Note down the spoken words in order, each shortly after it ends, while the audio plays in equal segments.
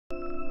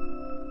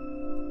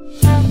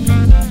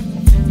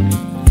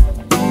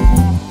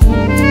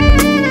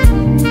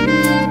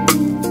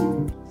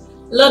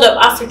lot of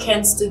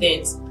African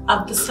students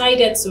have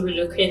decided to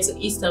relocate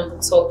to Istanbul,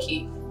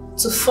 Turkey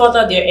to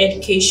further their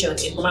education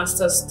in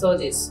master's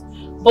studies.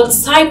 But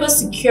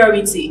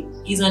cybersecurity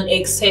is an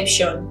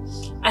exception.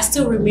 I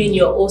still remain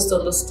your host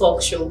on this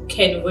talk show,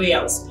 Ken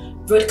Royals,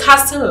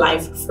 broadcasting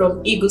live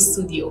from Eagle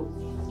Studio.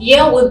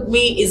 Here with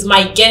me is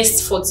my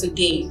guest for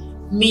today,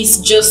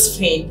 Miss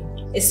Josephine,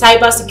 a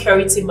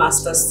cybersecurity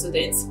master's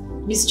student.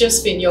 Miss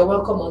Josephine, you're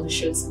welcome on the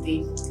show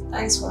today.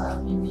 Thanks for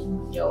having me.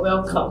 You're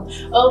welcome.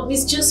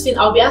 Miss Josephine,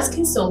 I'll be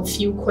asking some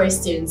few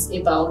questions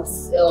about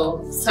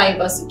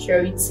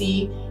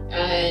cybersecurity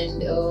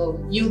and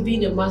you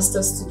being a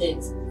master's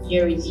student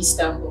here in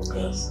Istanbul.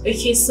 Yes.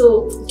 Okay,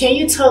 so can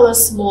you tell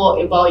us more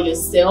about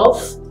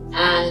yourself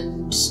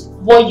and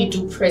what you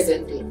do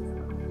presently?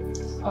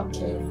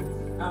 Okay,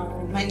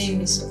 my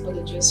name is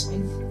Okpolo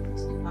Josephine,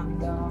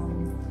 and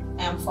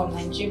I am from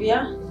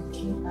Nigeria,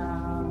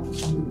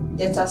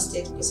 Delta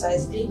State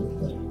precisely.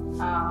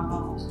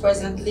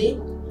 Presently,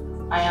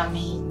 I am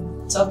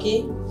in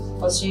Turkey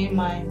pursuing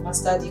my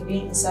master's degree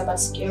in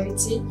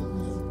cybersecurity.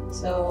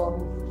 So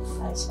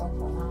that's all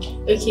for now.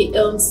 Okay,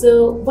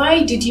 so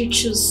why did you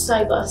choose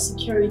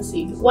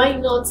cybersecurity? Why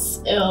not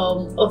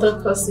other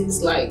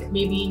courses like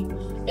maybe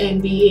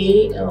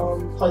MBA,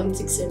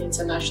 politics and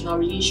international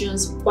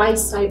relations? Why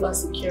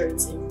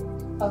cybersecurity?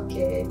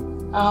 Okay,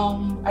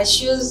 I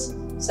choose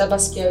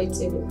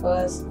cybersecurity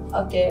because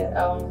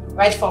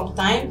right from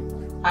time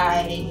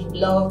I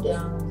loved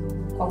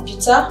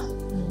computer,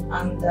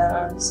 and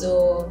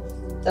so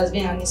it has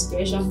been an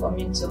inspiration for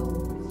me to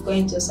go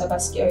into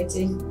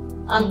cybersecurity.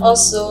 And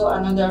also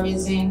another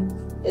reason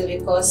is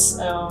because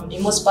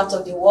in most parts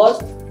of the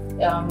world,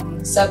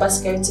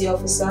 cybersecurity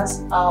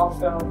officers are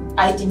of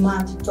high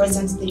demand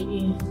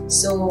presently.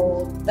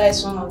 So that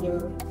is one of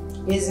the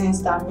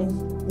reasons that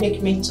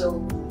make me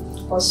to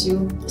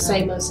pursue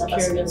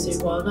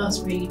cybersecurity. Wow,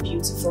 that's really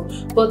beautiful.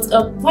 But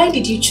why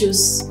did you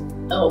choose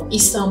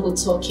Istanbul,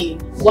 Turkey?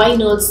 Why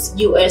not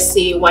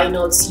USA? Why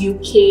not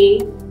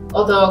UK?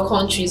 Other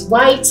countries?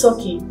 Why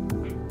Turkey?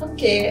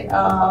 Okay,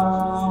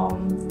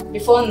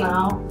 before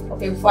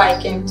I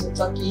came to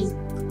Turkey,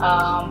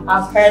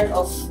 I've heard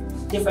of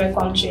different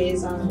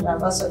countries and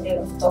I've also heard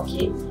of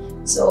Turkey.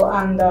 So,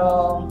 and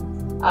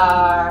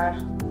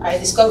I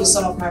discussed with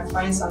some of my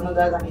friends and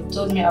others, and they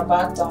told me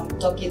about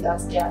Turkey, that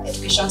their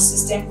education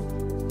system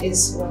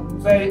is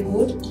very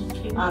good,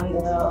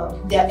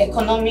 and their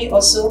economy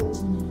also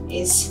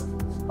is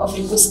of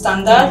a good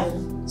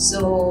standard.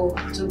 So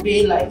to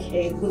be like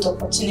a good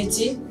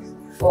opportunity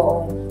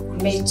for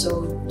me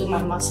to do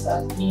my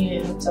master's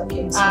in Turkey.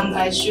 And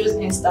I choose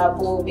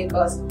Istanbul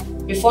because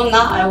before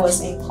now I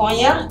was in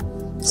Konya.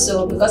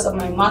 So because of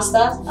my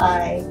master's,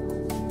 I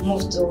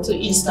moved to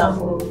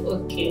Istanbul.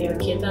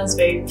 Okay, that's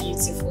very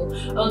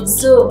beautiful.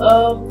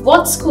 So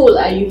what school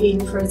are you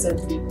in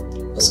presently?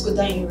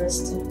 Okpolo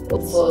University.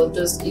 For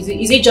those,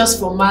 is it just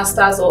for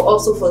masters or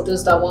also for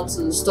those that want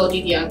to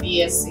study their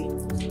BSc?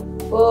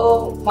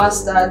 For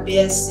master,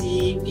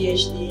 BSc,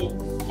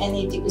 PhD,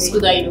 any degree.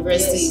 Okpolo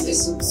University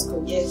is a good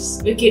school.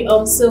 Yes. Okay.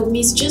 So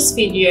Miss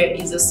Josephine here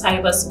is a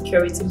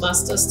cybersecurity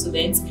master's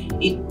student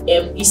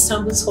in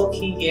Istanbul,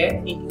 Turkey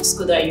here in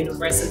Okpolo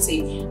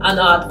University. And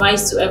our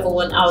advice to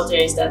everyone out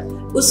there is that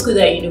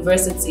Okpolo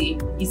University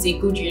is a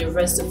good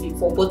university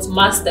for both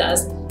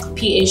masters,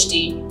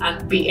 PhD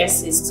and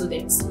BSc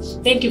students.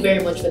 Thank you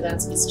very much for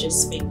that, Miss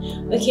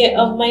Josephine. Okay.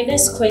 My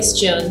next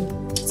question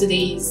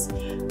today is,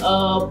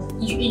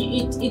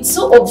 it's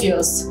so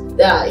obvious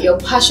that you're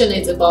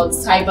passionate about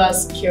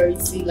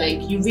cybersecurity,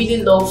 like you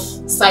really love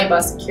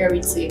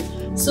cybersecurity.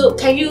 So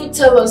can you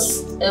tell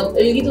us a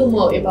little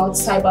more about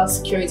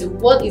cybersecurity?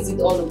 What is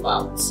it all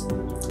about?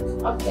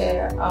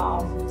 Okay,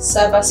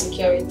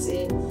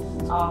 cybersecurity,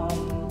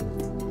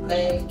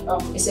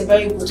 it's a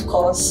very good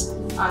course,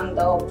 and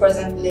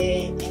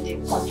presently in the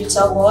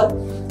computer world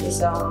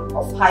is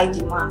of high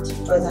demand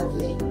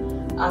presently,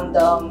 and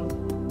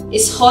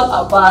it's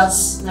all about,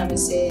 let me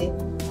say,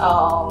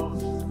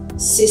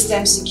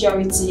 system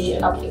security,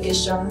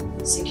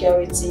 application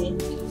security,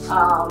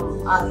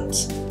 and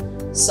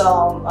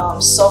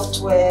some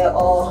software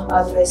or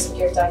hardware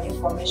security and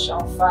information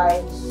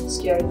file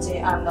security,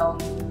 and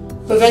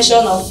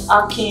prevention of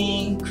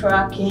hacking,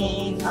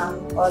 cracking,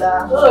 and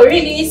other. Oh,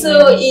 really?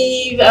 So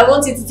if I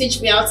want you to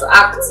teach me how to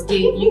hack today,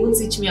 you won't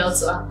teach me how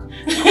to hack?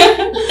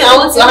 I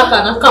want to hack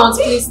an account,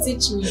 please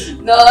teach me.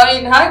 No,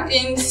 in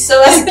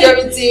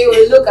cybersecurity,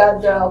 we look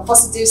at the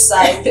positive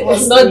side,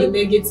 not the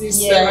negative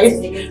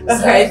side.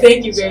 Alright,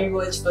 thank you very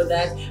much for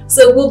that.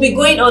 So we'll be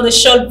going on a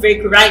short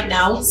break right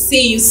now.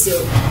 See you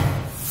soon.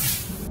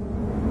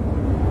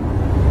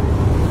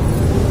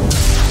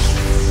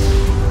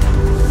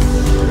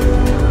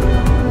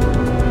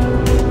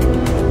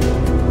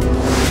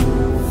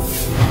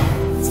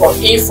 For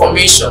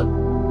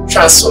information,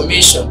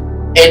 transformation,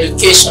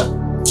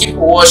 education, keep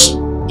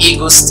watching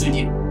Eagle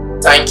Studio.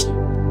 Thank you.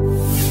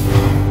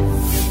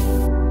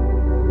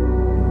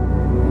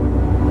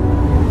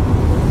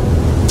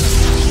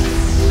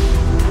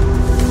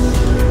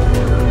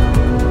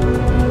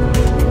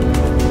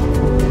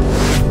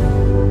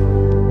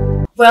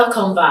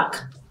 Welcome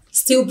back.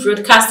 Still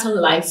broadcasting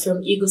live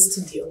from Eagle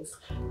Studio.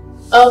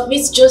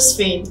 Miss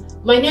Josephine,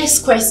 my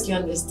next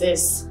question is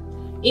this.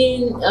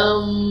 In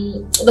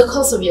the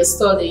course of your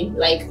study,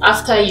 like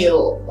after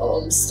your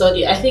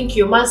study, I think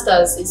your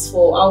master's is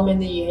for how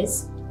many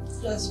years?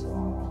 Just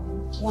for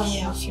 1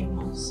 year and a few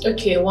months.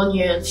 Okay, 1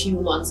 year and a few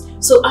months.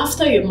 So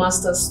after your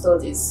master's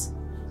studies,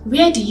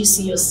 where do you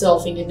see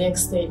yourself in the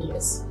next 10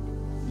 years?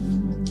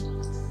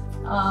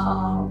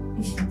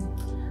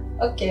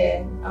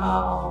 Okay.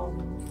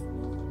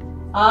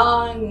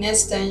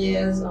 Next 10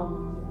 years,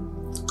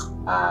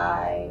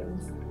 I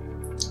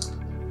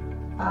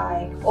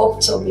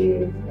hope to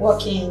be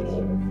working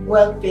in a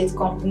well-paid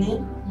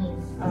company,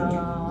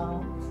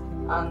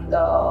 and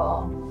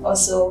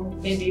also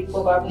maybe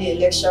probably a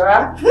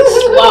lecturer.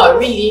 Wow,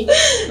 really?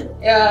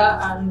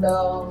 Yeah, and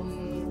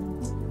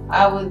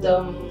I would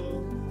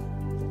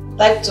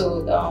like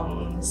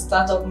to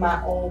start up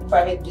my own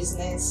private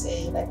business,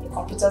 like a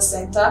computer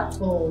center.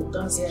 Oh,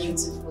 that's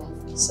beautiful.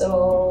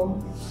 So.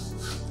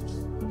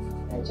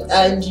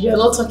 And you're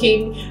not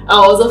talking, I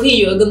was hoping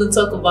you were going to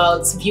talk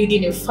about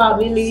building a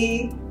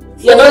family.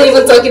 You're not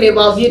even talking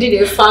about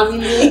building a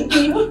family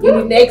in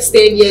the next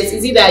 10 years.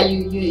 Is it that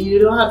you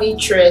don't have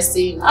interest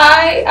in?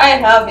 I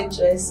have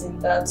interest in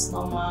that,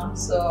 normal.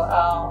 So,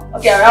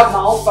 okay, I have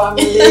my own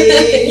family.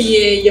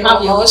 Yeah, you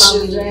have your own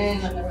children.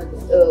 And everything.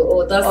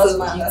 Oh, that's so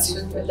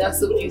beautiful. That's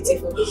so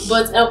beautiful.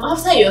 But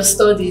after your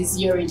studies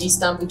here in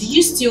Istanbul, do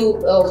you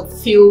still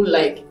feel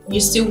like you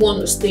still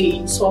want to stay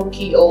in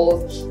Turkey,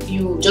 or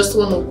you just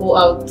want to go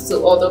out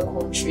to other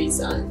countries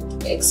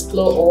and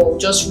explore, or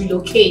just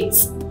relocate?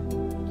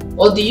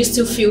 Or do you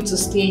still feel to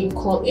stay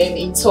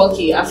in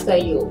Turkey after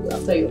your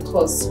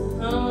course?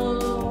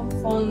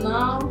 For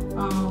now,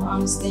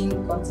 I'm still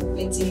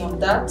contemplating on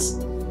that.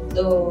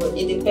 Though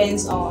it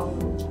depends on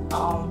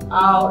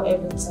how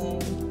everything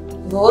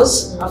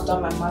goes after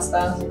my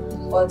master's.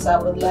 But I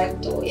would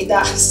like to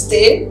either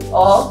stay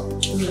or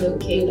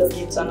relocate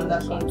to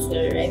another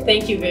country. Right.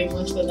 Thank you very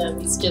much for that,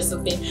 Miss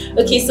Josephine.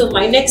 Okay, so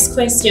my next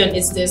question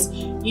is this.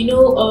 You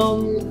know,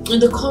 in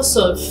the course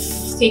of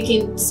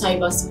taking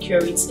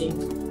cybersecurity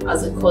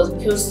as a course,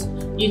 because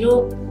you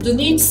know the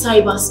name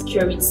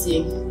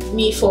cybersecurity,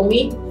 for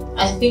me,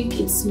 I think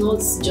it's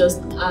not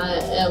just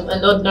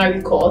an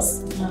ordinary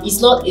course. It's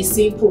not a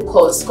simple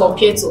course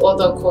compared to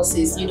other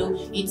courses. You know,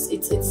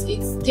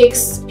 it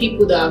takes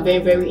people that are very,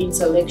 very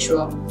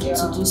intellectual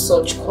to do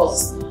such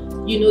course.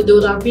 You know, there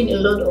would have been a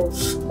lot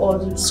of all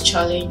those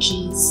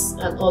challenges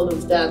and all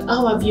of that.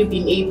 How have you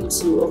been able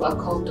to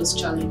overcome those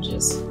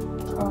challenges?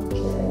 Okay.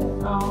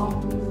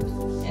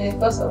 In the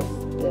course of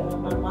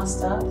my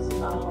master's,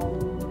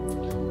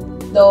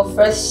 the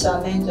first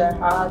challenge I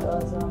had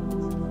was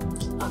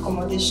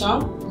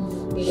accommodation,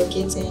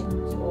 relocating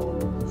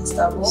to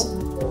Istanbul.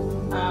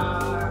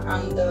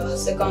 And the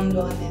second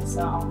one is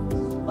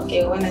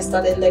okay, when I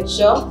started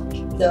lecture,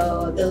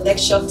 the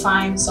lecture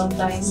time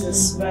sometimes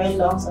is very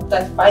long,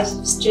 sometimes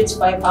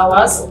 5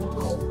 hours.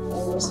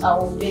 I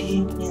will be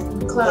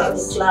in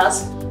class,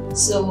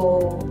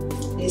 so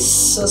it's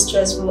so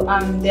stressful,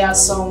 and there are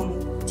some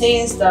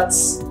things that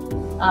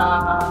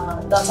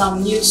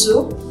I'm new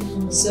to.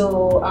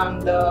 So,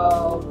 and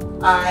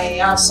I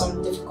have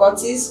some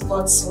difficulties,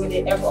 but with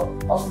the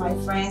help of my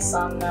friends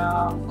and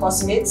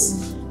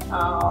classmates,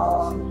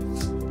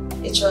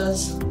 it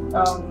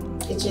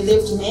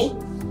relieved me.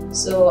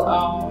 So,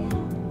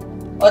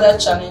 other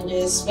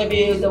challenges,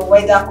 maybe the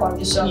weather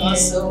condition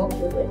also.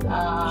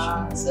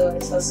 So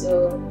it's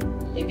also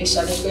a big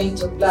challenge going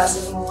to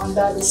class even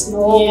under the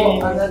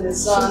snow, under the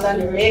sun,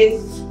 under the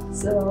rain.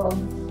 So,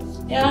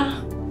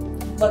 yeah.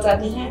 But at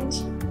the end,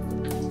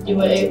 you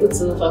were able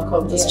to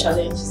overcome those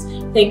challenges.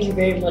 Thank you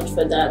very much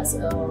for that.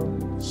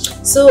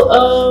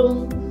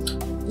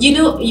 You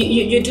know,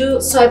 you do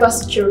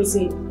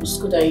cybersecurity in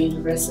Uskoda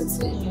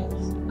University. yes.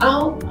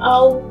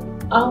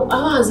 How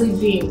has it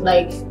been,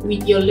 like,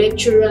 with your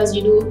lecturers?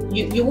 You know,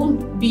 you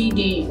won't be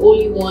the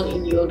only one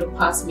in your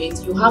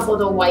department. You have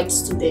other white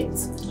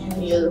students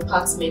in your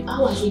department.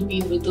 How has it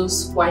been with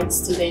those white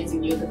students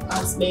in your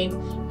department?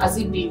 Has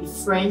it been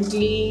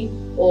friendly,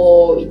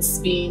 or it's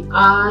been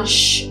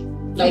harsh?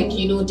 Like,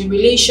 you know, the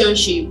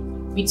relationship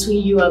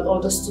between you and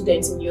other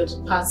students in your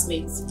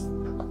department?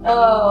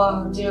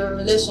 The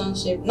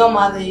relationship,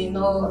 normally, you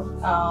know,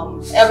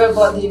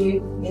 everybody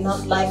may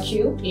not like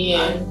you.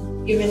 And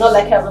you may not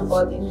like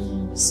everybody.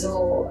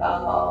 So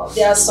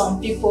there are some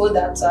people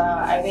that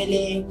I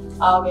really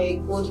have a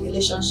good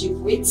relationship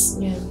with.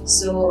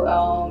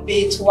 So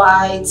be it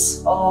white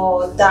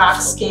or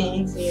dark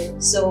skin.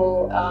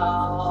 So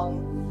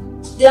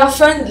they are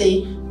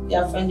friendly. They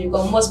are friendly,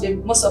 because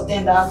most of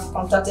them that I've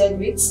contacted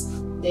with,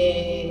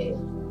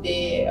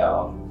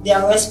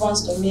 their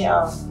response to me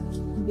are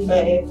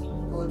very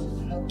good.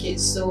 Okay,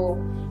 so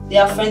they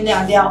are friendly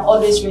and they are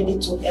always ready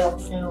to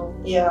help.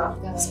 Yeah,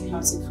 that's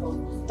beautiful.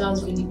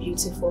 That's really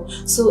beautiful.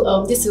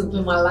 So this will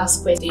be my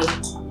last question.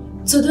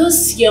 To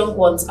those young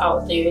ones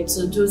out there,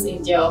 to those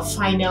in their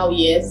final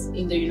years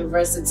in the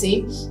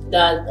university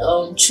that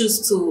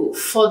choose to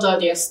further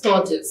their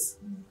studies,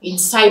 in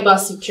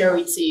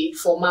cybersecurity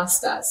for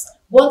masters.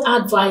 What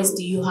advice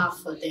do you have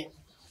for them?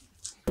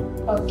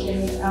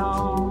 Okay,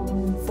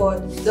 for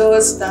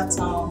those that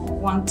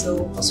want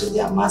to pursue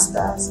their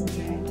masters in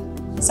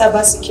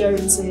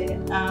cybersecurity,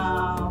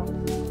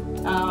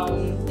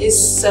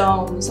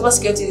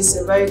 cybersecurity is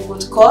a very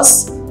good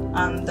course,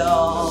 and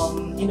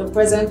in the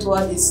present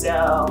world is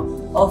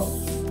of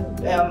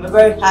a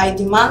very high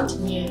demand.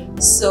 Yeah.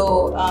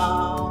 So,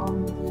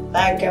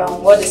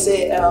 what they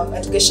say,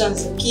 education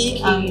is the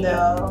key, and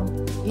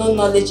no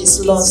knowledge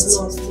is lost.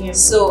 Yeah.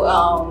 So,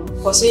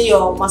 pursuing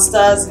your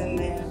masters in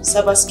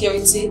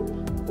cybersecurity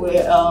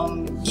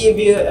will give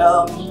you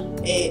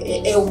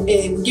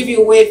give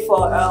you a way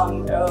for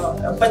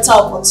better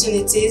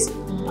opportunities,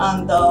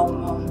 and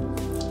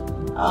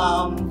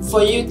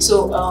for you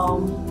to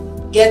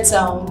get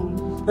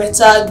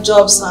better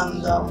jobs,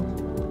 and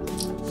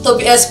to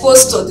be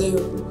exposed to the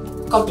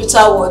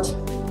computer world.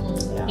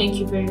 Yeah. Thank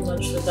you very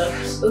much for that.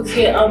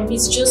 Okay,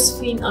 Ms.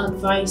 Josephine,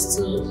 advice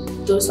to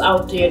those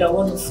out there that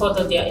want to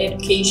further their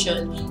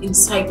education in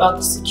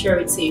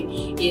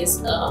cybersecurity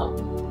is,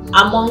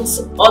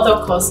 amongst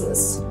other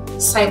courses,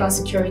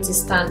 cybersecurity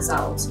stands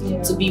out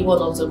to be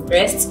one of the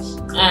best,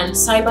 and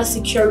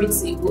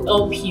cybersecurity will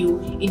help you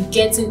in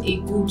getting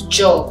a good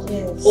job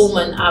home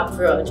and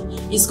abroad.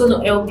 It's going to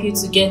help you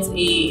to get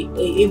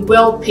a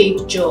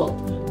well-paid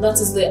job. That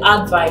is the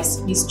advice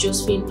Ms.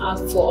 Josephine had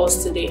for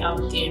us today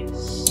out there.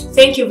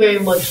 Thank you very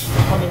much for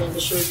coming on the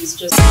show, Ms.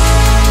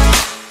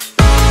 Josephine.